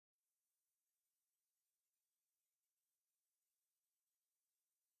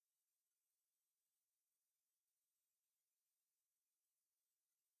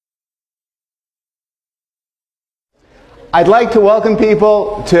I'd like to welcome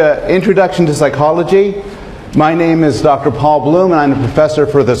people to Introduction to Psychology. My name is Dr. Paul Bloom, and I'm the professor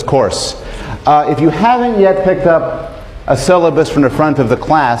for this course. If you haven't yet picked up a syllabus from the front of the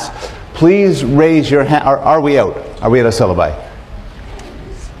class, please raise your hand. Are we out? Are we at a syllabi?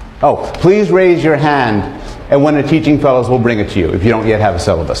 Oh, please raise your hand, and one of the teaching fellows will bring it to you if you don't yet have a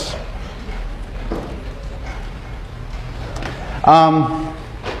syllabus.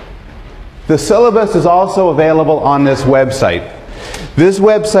 The syllabus is also available on this website. This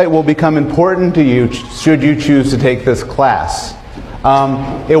website will become important to you should you choose to take this class.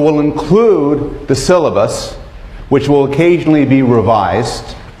 It will include the syllabus, which will occasionally be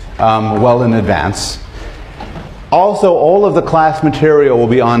revised well in advance. Also, all of the class material will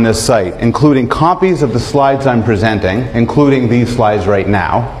be on this site, including copies of the slides I'm presenting, including these slides right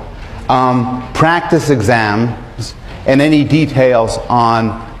now, practice exams, and any details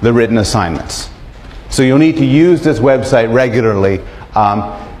on the written assignments. So you'll need to use this website regularly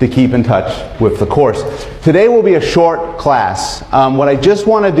to keep in touch with the course. Today will be a short class. What I just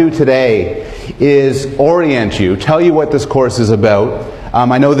want to do today is orient you, tell you what this course is about.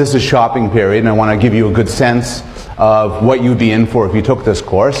 I know this is shopping period, and I want to give you a good sense of what you'd be in for if you took this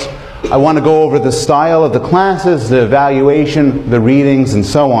course. I want to go over the style of the classes, the evaluation, the readings, and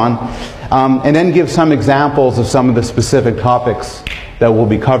so on, and then give some examples of some of the specific topics that we'll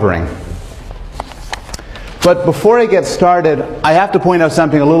be covering. But before I get started, I have to point out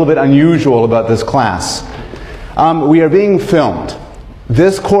something a little bit unusual about this class. We are being filmed.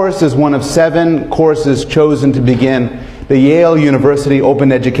 This course is one of 7 courses chosen to begin the Yale University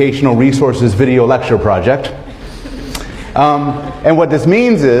Open Educational Resources Video Lecture Project. And what this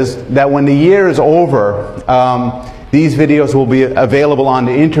means is that when the year is over, these videos will be available on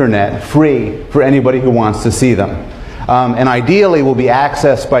the internet free for anybody who wants to see them. And ideally will be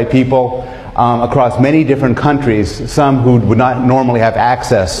accessed by people across many different countries, some who would not normally have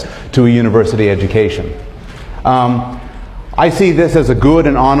access to a university education. I see this as a good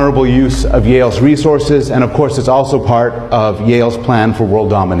and honorable use of Yale's resources, and of course it's also part of Yale's plan for world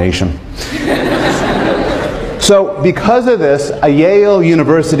domination. So because of this, a Yale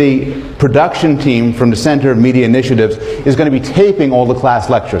University production team from the Center of Media Initiatives is going to be taping all the class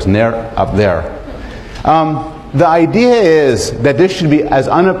lectures, and they're up there. The idea is that this should be as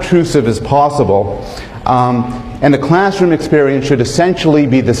unobtrusive as possible, and the classroom experience should essentially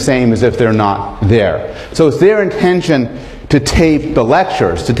be the same as if they're not there. So it's their intention to tape the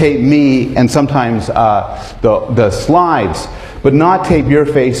lectures, to tape me and sometimes the slides, but not tape your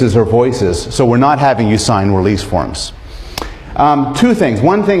faces or voices, so we're not having you sign release forms. 2 things.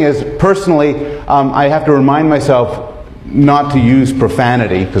 One thing is, personally, I have to remind myself not to use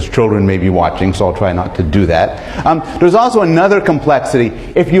profanity, because children may be watching, so I'll try not to do that. There's also another complexity.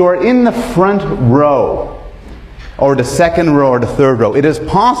 If you are in the front row, or the second row, or the third row, it is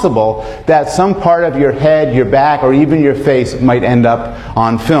possible that some part of your head, your back, or even your face might end up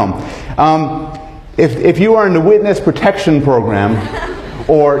on film. If you are in the witness protection program,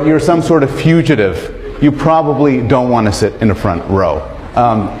 or you're some sort of fugitive, you probably don't want to sit in the front row.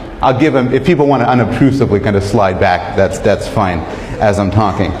 I'll give them, if people want to unobtrusively kind of slide back, that's fine as I'm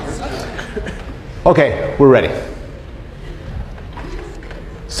talking. Okay, we're ready.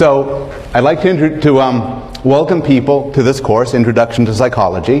 So I'd like to welcome people to this course, Introduction to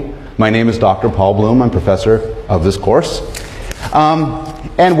Psychology. My name is Dr. Paul Bloom. I'm professor of this course.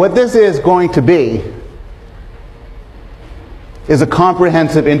 And what this is going to be is a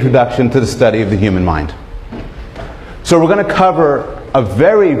comprehensive introduction to the study of the human mind. So we're going to cover a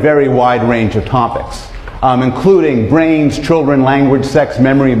very, very wide range of topics, including brains, children, language, sex,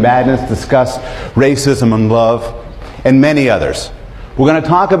 memory, madness, discuss racism and love, and many others. We're going to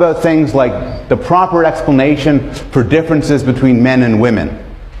talk about things like the proper explanation for differences between men and women,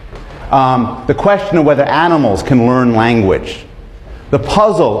 the question of whether animals can learn language, the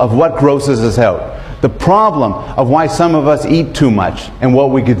puzzle of what grosses us out, the problem of why some of us eat too much and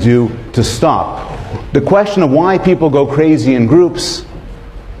what we could do to stop, the question of why people go crazy in groups,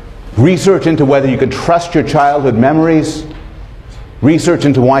 research into whether you can trust your childhood memories, research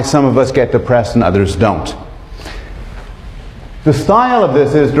into why some of us get depressed and others don't. The style of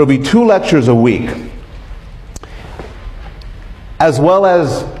this is there will be 2 lectures a week, as well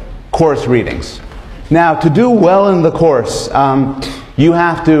as course readings. Now, to do well in the course, you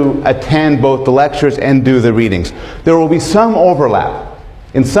have to attend both the lectures and do the readings. There will be some overlap.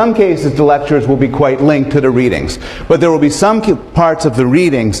 In some cases, the lectures will be quite linked to the readings. But there will be some parts of the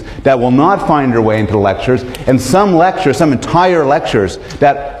readings that will not find their way into the lectures, and some lectures, some entire lectures,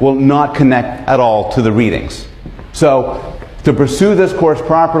 that will not connect at all to the readings. So, to pursue this course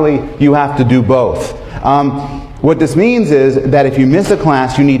properly, you have to do both. What this means is that if you miss a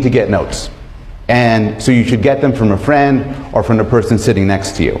class, you need to get notes. And so you should get them from a friend or from the person sitting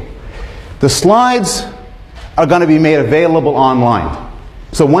next to you. The slides are going to be made available online.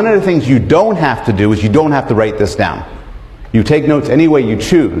 So one of the things you don't have to do is you don't have to write this down. You take notes any way you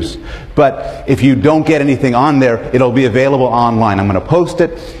choose, but if you don't get anything on there, it'll be available online. I'm going to post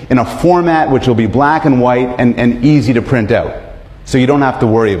it in a format which will be black and white and easy to print out. So you don't have to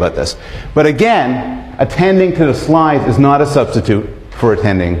worry about this. But again, attending to the slides is not a substitute for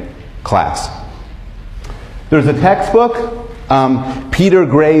attending class. There's a textbook, Peter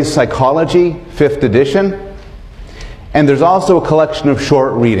Gray's Psychology, 5th edition. And there's also a collection of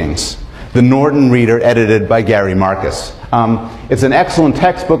short readings, The Norton Reader, edited by Gary Marcus. It's an excellent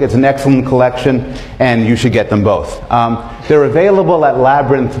textbook, it's an excellent collection, and you should get them both. They're available at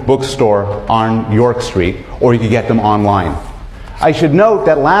Labyrinth Bookstore on York Street, or you can get them online. I should note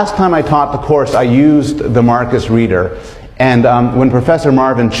that last time I taught the course, I used the Marcus Reader, and when Professor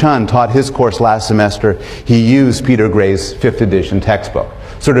Marvin Chun taught his course last semester, he used Peter Gray's 5th edition textbook.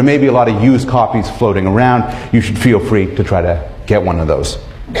 So there may be a lot of used copies floating around. You should feel free to try to get one of those.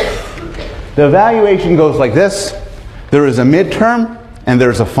 The evaluation goes like this. There is a midterm and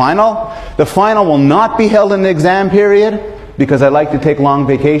there's a final. The final will not be held in the exam period because I like to take long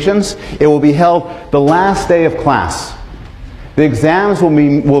vacations. It will be held the last day of class. The exams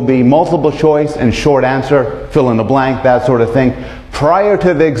will be multiple choice and short answer, fill in the blank, that sort of thing. Prior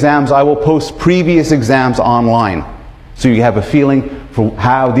to the exams, I will post previous exams online, so you have a feeling for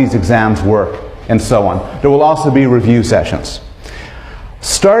how these exams work and so on. There will also be review sessions.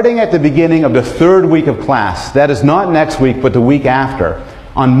 Starting at the beginning of the 3rd week of class, that is not next week but the week after,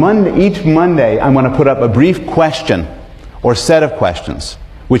 on Monday, each Monday I'm going to put up a brief question or set of questions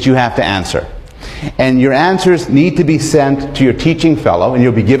which you have to answer. And your answers need to be sent to your teaching fellow, and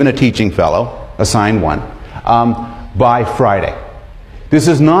you'll be given a teaching fellow, assigned one, by Friday. This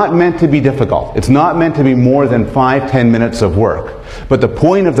is not meant to be difficult. It's not meant to be more than 5-10 minutes of work. But the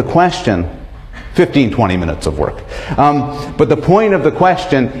point of the question, 15-20 minutes of work. But the point of the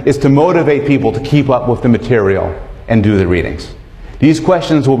question is to motivate people to keep up with the material and do the readings. These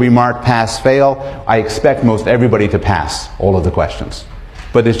questions will be marked pass-fail. I expect most everybody to pass all of the questions.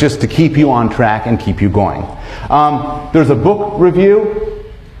 But it's just to keep you on track and keep you going. There's a book review,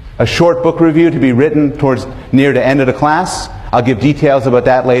 a short book review to be written near the end of the class. I'll give details about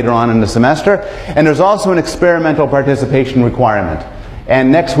that later on in the semester. And there's also an experimental participation requirement.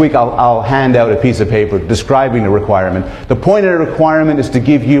 And next week I'll hand out a piece of paper describing the requirement. The point of the requirement is to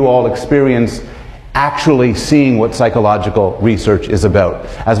give you all experience actually seeing what psychological research is about,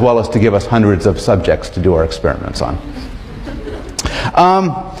 as well as to give us hundreds of subjects to do our experiments on.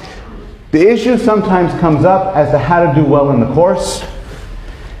 The issue sometimes comes up as to how to do well in the course.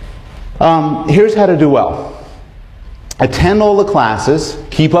 Here's how to do well. Attend all the classes,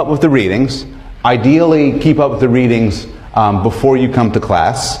 keep up with the readings, ideally keep up with the readings before you come to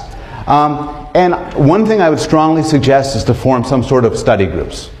class. And one thing I would strongly suggest is to form some sort of study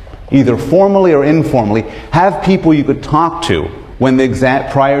groups, either formally or informally. Have people you could talk to when the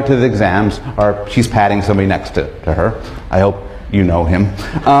prior to the exams, or she's patting somebody next to her. I hope you know him.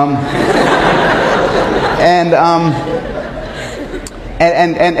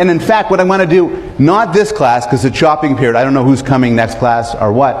 And in fact, what I'm going to do, not this class, because it's shopping period, I don't know who's coming next class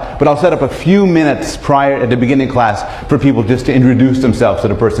or what, but I'll set up a few minutes prior at the beginning of class for people just to introduce themselves to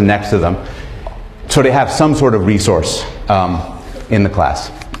the person next to them, so they have some sort of resource in the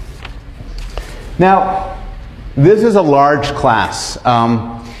class. Now, this is a large class,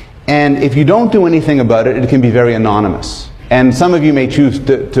 and if you don't do anything about it, it can be very anonymous. And some of you may choose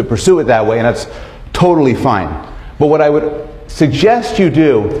to pursue it that way, and that's totally fine. But what I would suggest you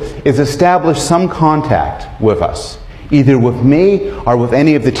do is establish some contact with us, either with me or with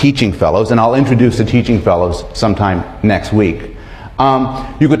any of the teaching fellows, and I'll introduce the teaching fellows sometime next week.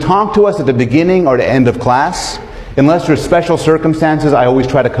 You could talk to us at the beginning or the end of class. Unless there's special circumstances, I always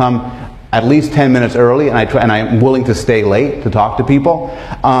try to come at least 10 minutes early, and I'm willing to stay late to talk to people.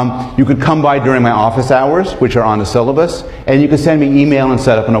 You could come by during my office hours, which are on the syllabus, and you can send me email and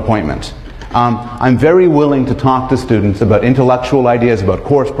set up an appointment. I'm very willing to talk to students about intellectual ideas, about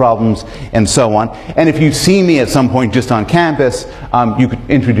course problems, and so on. And if you see me at some point just on campus, you could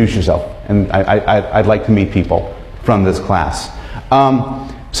introduce yourself, and I'd like to meet people from this class.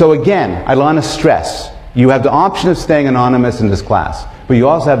 So again, I want to stress, you have the option of staying anonymous in this class, but you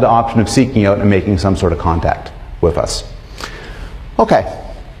also have the option of seeking out and making some sort of contact with us. Okay,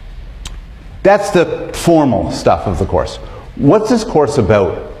 that's the formal stuff of the course. What's this course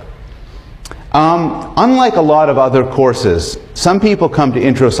about? Unlike a lot of other courses, some people come to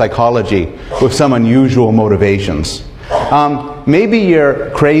intro psychology with some unusual motivations. Maybe you're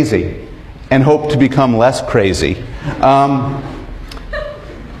crazy and hope to become less crazy.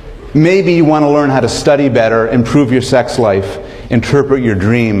 Maybe you want to learn how to study better, improve your sex life, interpret your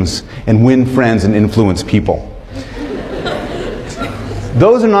dreams, and win friends and influence people.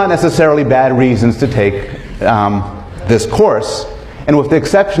 Those are not necessarily bad reasons to take this course. And with the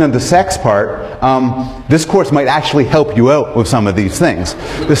exception of the sex part, this course might actually help you out with some of these things.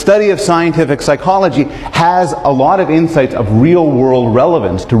 The study of scientific psychology has a lot of insights of real-world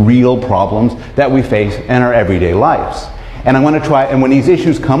relevance to real problems that we face in our everyday lives. And I'm going to try, and when these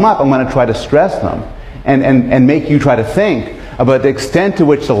issues come up, I'm going to try to stress them and make you try to think about the extent to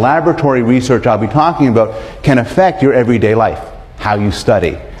which the laboratory research I'll be talking about can affect your everyday life. How you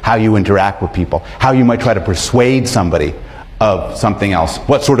study, how you interact with people, how you might try to persuade somebody of something else,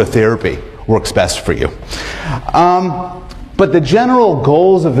 what sort of therapy works best for you. But the general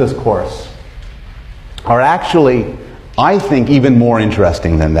goals of this course are actually, I think, even more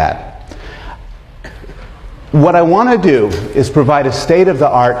interesting than that. What I want to do is provide a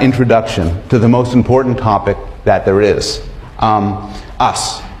state-of-the-art introduction to the most important topic that there is.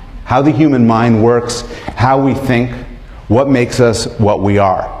 Us. How the human mind works, how we think, what makes us what we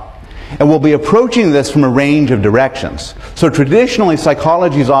are. And we'll be approaching this from a range of directions. So traditionally,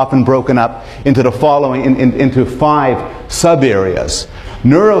 psychology is often broken up into the following, into 5 sub-areas.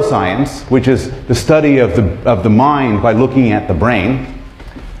 Neuroscience, which is the study of the mind by looking at the brain.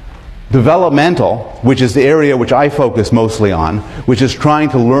 Developmental, which is the area which I focus mostly on, which is trying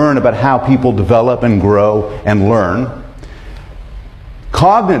to learn about how people develop and grow and learn.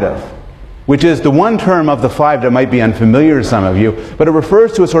 Cognitive, which is the one term of the 5 that might be unfamiliar to some of you, but it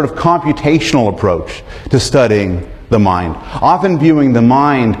refers to a sort of computational approach to studying the mind, often viewing the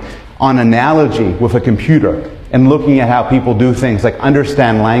mind on analogy with a computer and looking at how people do things like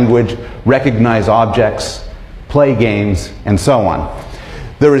understand language, recognize objects, play games, and so on.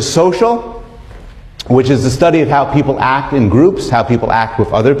 There is social, which is the study of how people act in groups, how people act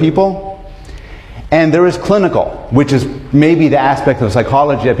with other people. And there is clinical, which is maybe the aspect of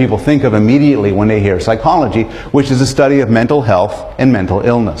psychology that people think of immediately when they hear psychology, which is the study of mental health and mental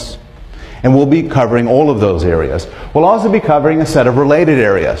illness. And we'll be covering all of those areas. We'll also be covering a set of related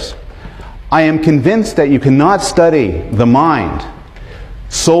areas. I am convinced that you cannot study the mind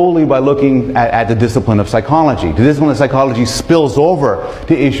solely by looking at the discipline of psychology. The discipline of psychology spills over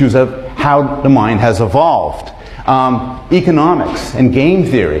to issues of how the mind has evolved. Economics and game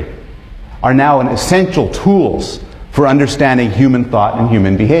theory are now essential tools for understanding human thought and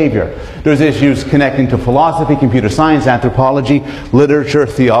human behavior. There's issues connecting to philosophy, computer science, anthropology, literature,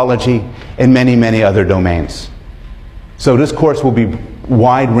 theology, and many, many other domains. So this course will be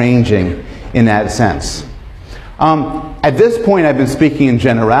wide-ranging in that sense. At this point, I've been speaking in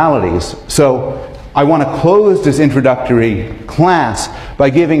generalities, so I want to close this introductory class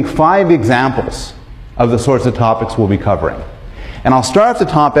by giving 5 examples of the sorts of topics we'll be covering. And I'll start with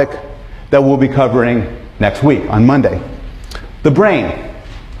the topic that we'll be covering next week, on Monday. The brain.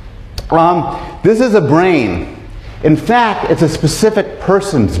 This is a brain. In fact, it's a specific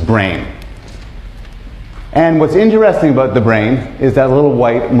person's brain. And what's interesting about the brain is that little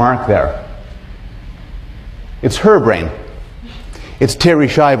white mark there. It's her brain. It's Terry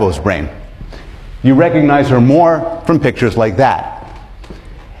Schiavo's brain. You recognize her more from pictures like that.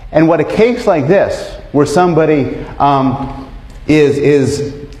 And what a case like this, where somebody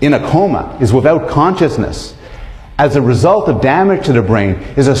is in a coma, is without consciousness, as a result of damage to the brain,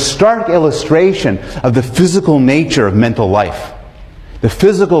 is a stark illustration of the physical nature of mental life. The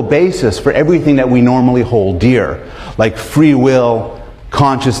physical basis for everything that we normally hold dear, like free will,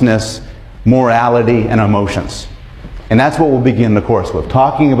 consciousness, morality, and emotions. And that's what we'll begin the course with,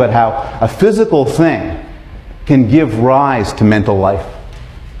 talking about how a physical thing can give rise to mental life.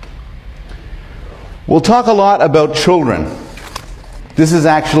 We'll talk a lot about children. This is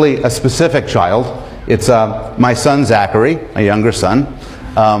actually a specific child. It's my son Zachary, my younger son,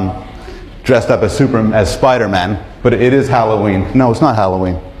 dressed up as Spider-Man, but it is Halloween. No, it's not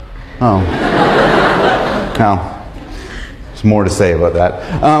Halloween. Oh. No. There's more to say about that.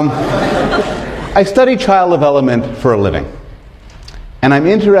 I study child development for a living. And I'm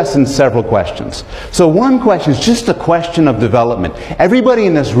interested in several questions. So one question is just a question of development. Everybody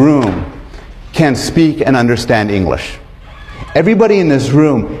in this room can speak and understand English. Everybody in this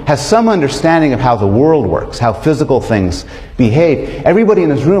room has some understanding of how the world works, how physical things behave. Everybody in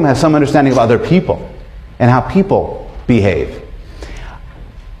this room has some understanding of other people and how people behave.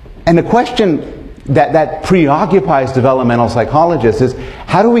 And the question that preoccupies developmental psychologists is,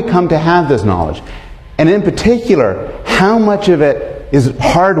 how do we come to have this knowledge? And in particular, how much of it is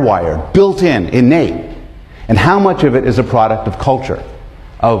hardwired, built in, innate, and how much of it is a product of culture,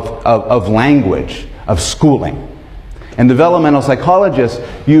 of language, of schooling. And developmental psychologists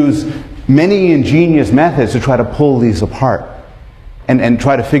use many ingenious methods to try to pull these apart and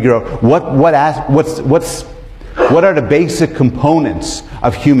try to figure out what are the basic components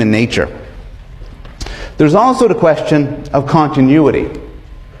of human nature. There's also the question of continuity.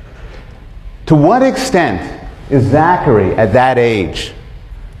 To what extent is Zachary at that age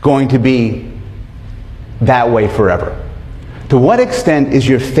going to be that way forever? To what extent is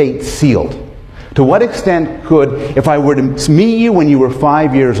your fate sealed? To what extent could, if I were to meet you when you were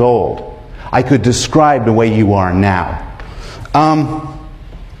 5 years old, I could describe the way you are now?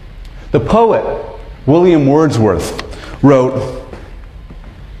 The poet William Wordsworth wrote,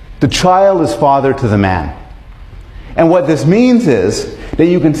 "The child is father to the man." And what this means is that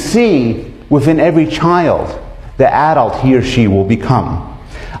you can see within every child the adult he or she will become.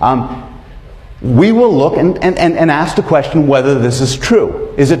 We will look and ask the question whether this is true.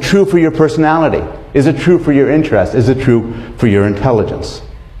 Is it true for your personality? Is it true for your interest? Is it true for your intelligence?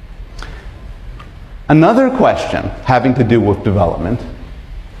 Another question having to do with development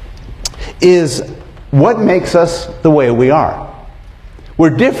is, what makes us the way we are? We're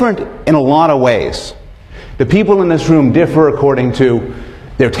different in a lot of ways. The people in this room differ according to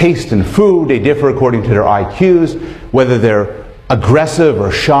their taste in food, they differ according to their IQs, whether they're aggressive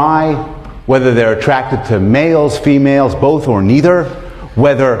or shy, whether they're attracted to males, females, both or neither,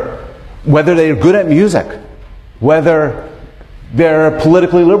 whether they're good at music, whether they're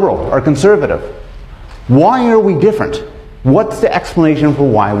politically liberal or conservative. Why are we different? What's the explanation for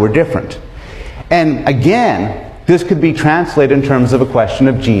why we're different? And again, this could be translated in terms of a question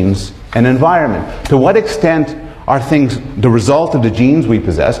of genes and environment. To what extent are things the result of the genes we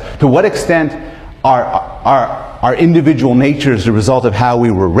possess? To what extent are individual natures the result of how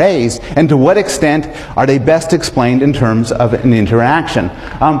we were raised? And to what extent are they best explained in terms of an interaction?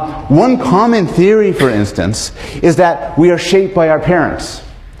 One common theory, for instance, is that we are shaped by our parents.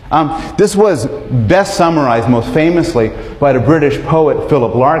 This was best summarized most famously by the British poet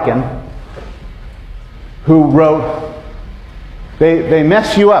Philip Larkin, who wrote, they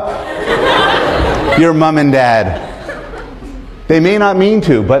mess you up, your mom and dad. They may not mean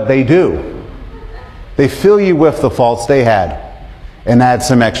to, but they do. They fill you with the faults they had and add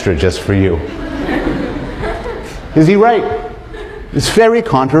some extra just for you. Is he right? It's very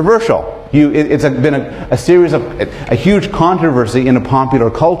controversial. It's been a series of a huge controversy in the popular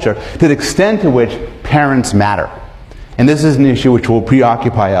culture to the extent to which parents matter. And this is an issue which will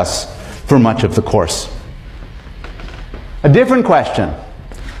preoccupy us for much of the course. A different question: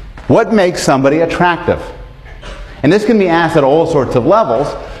 what makes somebody attractive? And this can be asked at all sorts of levels,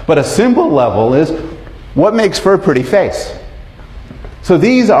 but a simple level is, what makes for a pretty face? So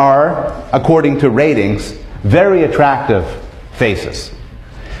these are, according to ratings, very attractive faces.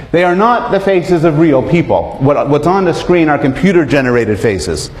 They are not the faces of real people. What's on the screen are computer-generated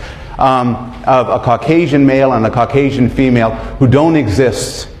faces of a Caucasian male and a Caucasian female who don't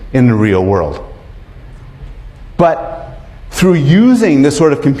exist in the real world. But through using this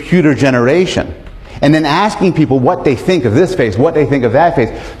sort of computer generation and then asking people what they think of this face, what they think of that face,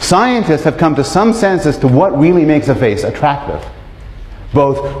 scientists have come to some sense as to what really makes a face attractive,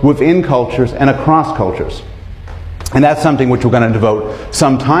 both within cultures and across cultures. And that's something which we're going to devote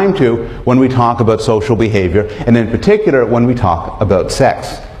some time to when we talk about social behavior, and in particular when we talk about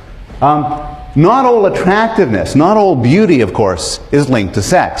sex. Not all attractiveness, not all beauty, of course, is linked to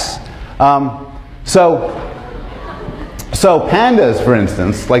sex. So pandas, for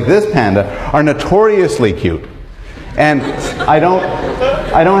instance, like this panda, are notoriously cute. And I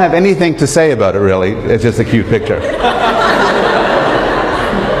don't have anything to say about it, really. It's just a cute picture.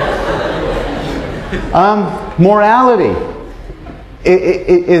 Morality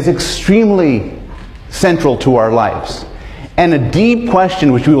is extremely central to our lives. And a deep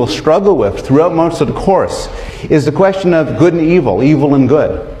question which we will struggle with throughout most of the course is the question of good and evil, evil and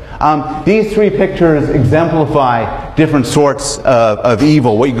good. These three pictures exemplify different sorts of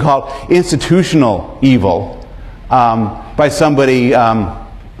evil, what you call institutional evil, by somebody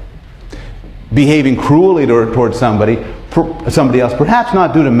behaving cruelly towards somebody else, perhaps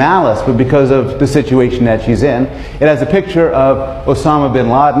not due to malice, but because of the situation that she's in. It has a picture of Osama bin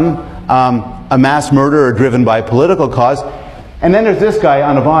Laden, a mass murderer driven by political cause. And then there's this guy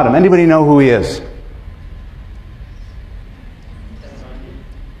on the bottom. Anybody know who he is?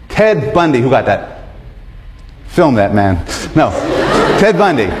 Ted Bundy. Who got that? Film that, man. No. Ted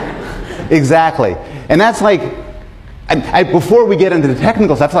Bundy. Exactly. And that's like, before we get into the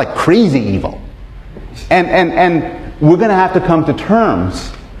technical stuff, that's like crazy evil. And we're going to have to come to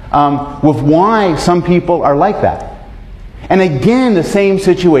terms with why some people are like that. And again, the same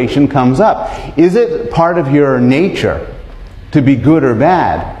situation comes up. Is it part of your nature to be good or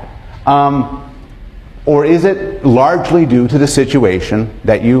bad? Or is it largely due to the situation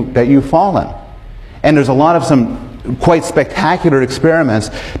that you fall in? And there's a lot of some quite spectacular experiments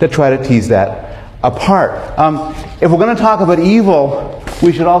that try to tease that apart. If we're going to talk about evil,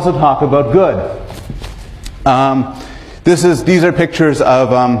 we should also talk about good. These are pictures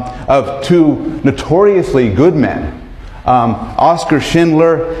of two notoriously good men, Oskar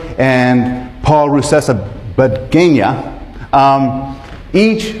Schindler and Paul Rusesabagina,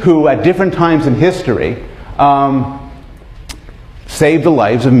 each who at different times in history saved the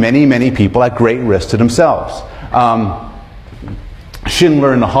lives of many, many people at great risk to themselves.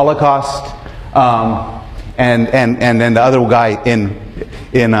 Schindler in the Holocaust, and then the other guy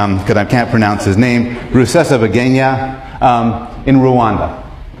because I can't pronounce his name, Rusesabagina, in Rwanda.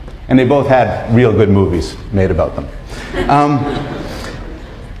 And they both had real good movies made about them.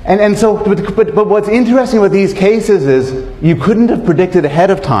 But what's interesting with these cases is you couldn't have predicted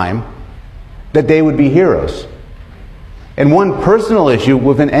ahead of time that they would be heroes. And one personal issue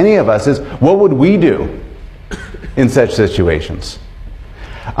within any of us is, what would we do in such situations?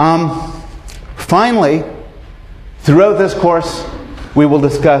 Finally, throughout this course, we will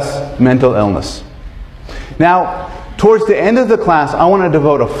discuss mental illness. Now, towards the end of the class, I want to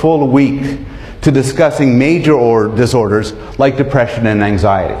devote a full week to discussing major disorders like depression and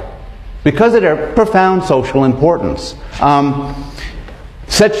anxiety, because of their profound social importance.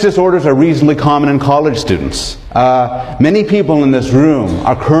 Such disorders are reasonably common in college students. Many people in this room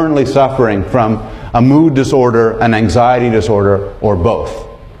are currently suffering from a mood disorder, an anxiety disorder, or both.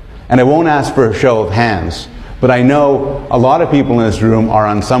 And I won't ask for a show of hands, but I know a lot of people in this room are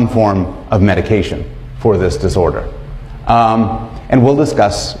on some form of medication for this disorder. And we'll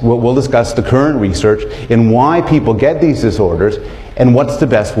discuss the current research in why people get these disorders and what's the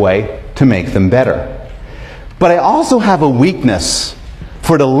best way to make them better. But I also have a weakness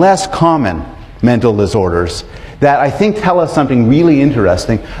for the less common mental disorders that I think tell us something really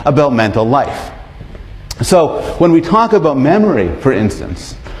interesting about mental life. So when we talk about memory, for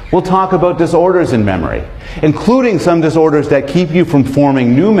instance, we'll talk about disorders in memory, including some disorders that keep you from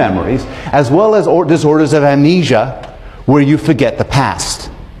forming new memories, as well as disorders of amnesia, where you forget the past.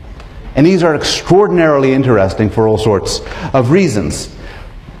 And these are extraordinarily interesting for all sorts of reasons.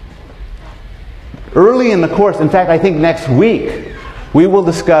 Early in the course, in fact, I think next week, we will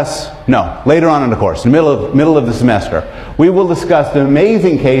discuss, later on in the course, in the middle of the semester, we will discuss the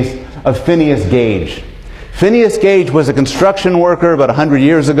amazing case of Phineas Gage. Phineas Gage was a construction worker about 100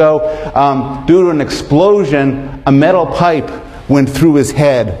 years ago. Due to an explosion, a metal pipe went through his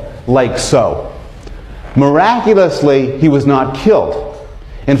head like so. Miraculously, he was not killed.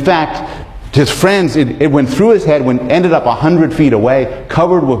 In fact, his friends, it went through his head, ended up 100 feet away,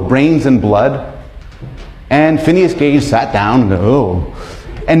 covered with brains and blood. And Phineas Gage sat down and go, oh.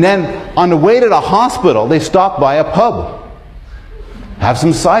 And then on the way to the hospital, they stopped by a pub. Have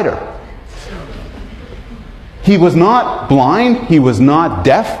some cider. He was not blind, he was not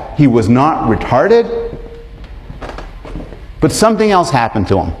deaf, he was not retarded. But something else happened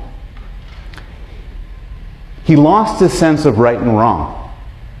to him. He lost his sense of right and wrong.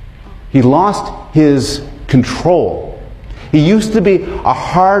 He lost his control. He used to be a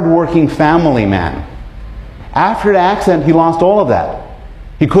hard-working family man. After the accident, he lost all of that.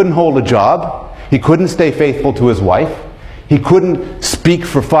 He couldn't hold a job. He couldn't stay faithful to his wife. He couldn't speak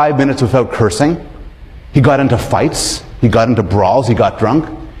for 5 minutes without cursing. He got into fights. He got into brawls. He got drunk.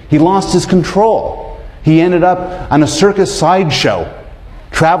 He lost his control. He ended up on a circus sideshow,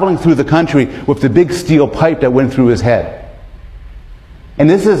 traveling through the country with the big steel pipe that went through his head. And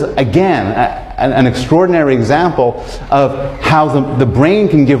this is, again, an extraordinary example of how the brain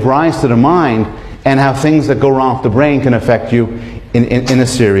can give rise to the mind, and how things that go wrong with the brain can affect you in a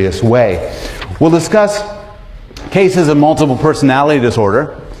serious way. We'll discuss cases of multiple personality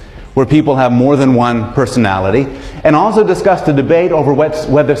disorder, where people have more than one personality, and also discuss the debate over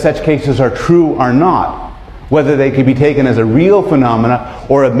whether such cases are true or not, whether they could be taken as a real phenomena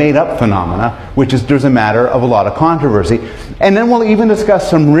or a made-up phenomena, there's a matter of a lot of controversy. And then we'll even discuss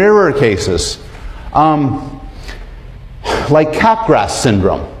some rarer cases, like Capgras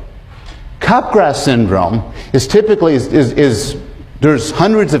syndrome. Capgras syndrome is typically, there's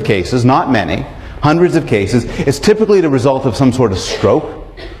hundreds of cases, not many, hundreds of cases. It's typically the result of some sort of stroke.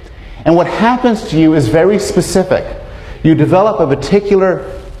 And what happens to you is very specific. You develop a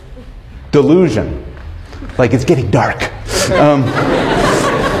particular delusion. Like it's getting dark.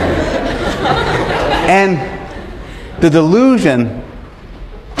 And the delusion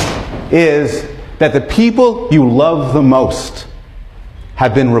is that the people you love the most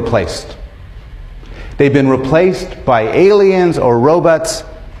have been replaced. They've been replaced by aliens or robots.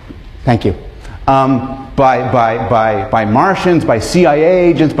 Thank you. By Martians, by CIA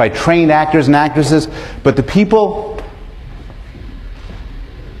agents, by trained actors and actresses. But the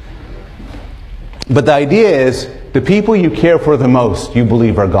idea is the people you care for the most, you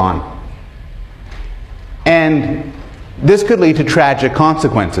believe are gone. And this could lead to tragic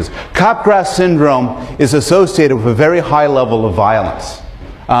consequences. Capgras syndrome is associated with a very high level of violence.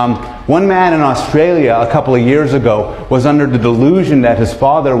 One man in Australia a couple of years ago was under the delusion that his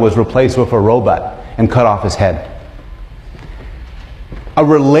father was replaced with a robot and cut off his head. A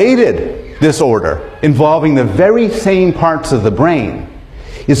related disorder involving the very same parts of the brain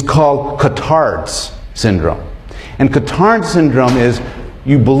is called Cotard's syndrome. And Cotard's syndrome is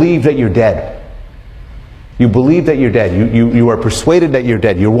you believe that you're dead. You believe that you're dead. You are persuaded that you're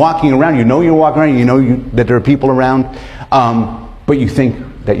dead. You're walking around. You know you're walking around. You know that there are people around. But you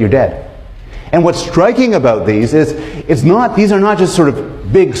think that you're dead. And what's striking about these is these are not just sort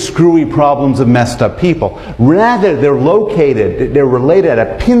of big screwy problems of messed up people. Rather, they're related at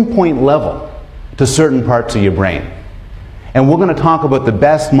a pinpoint level to certain parts of your brain. And we're going to talk about the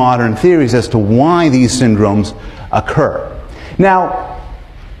best modern theories as to why these syndromes occur. Now,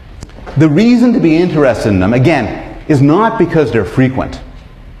 the reason to be interested in them, again, is not because they're frequent.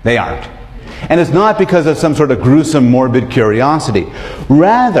 They aren't. And it's not because of some sort of gruesome, morbid curiosity.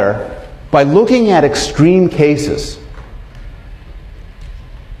 Rather, by looking at extreme cases,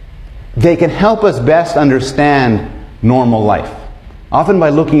 they can help us best understand normal life. Often by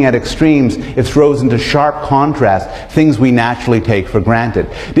looking at extremes, it throws into sharp contrast things we naturally take for granted.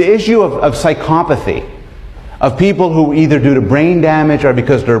 The issue of psychopathy, of people who either due to brain damage or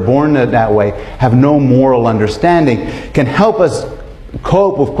because they're born that way have no moral understanding, can help us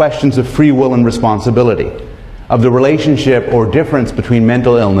cope with questions of free will and responsibility, of the relationship or difference between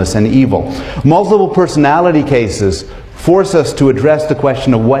mental illness and evil. Multiple personality cases force us to address the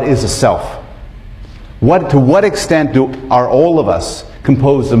question of what is a self. To what extent are all of us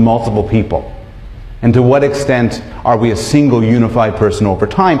composed of multiple people? And to what extent are we a single unified person over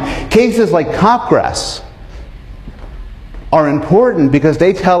time? Cases like Capgras are important because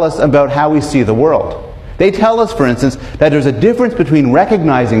they tell us about how we see the world. They tell us, for instance, that there's a difference between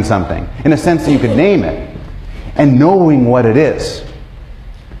recognizing something, in a sense that you could name it, and knowing what it is.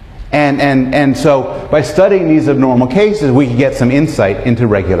 And so by studying these abnormal cases, we can get some insight into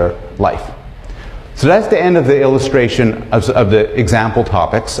regular life. So that's the end of the illustration of the example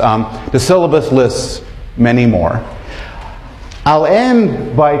topics. The syllabus lists many more. I'll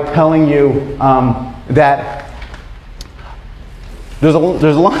end by telling you that there's a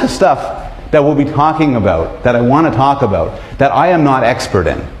lot of stuff that we'll be talking about, that I want to talk about, that I am not expert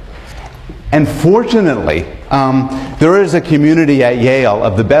in. And fortunately, there is a community at Yale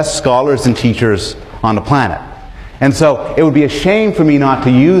of the best scholars and teachers on the planet. And so it would be a shame for me not to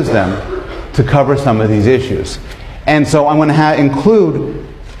use them to cover some of these issues. And so I'm going to include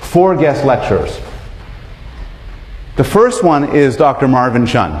 4 guest lecturers. The first one is Dr. Marvin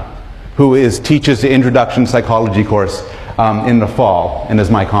Chun, who teaches the Introduction to Psychology course in the fall, and is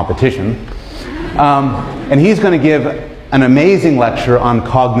my competition. And he's going to give an amazing lecture on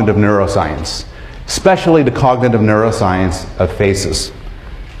cognitive neuroscience, especially the cognitive neuroscience of faces.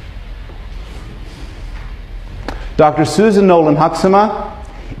 Dr. Susan Nolan-Huxema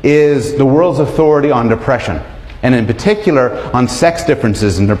is the world's authority on depression, and in particular on sex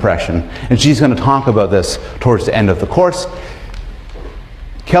differences in depression. And she's going to talk about this towards the end of the course.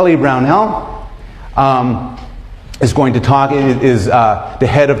 Kelly Brownell is going to talk, is the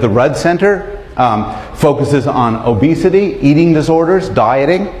head of the Rudd Center, focuses on obesity, eating disorders,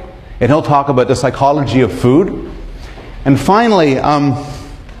 dieting, and he'll talk about the psychology of food. And finally,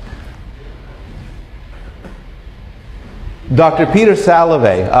 Dr. Peter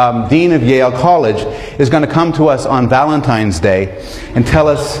Salovey, Dean of Yale College, is going to come to us on Valentine's Day and tell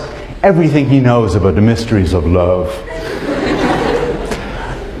us everything he knows about the mysteries of love.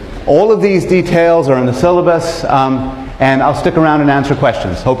 All of these details are in the syllabus, and I'll stick around and answer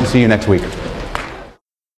questions. Hope to see you next week.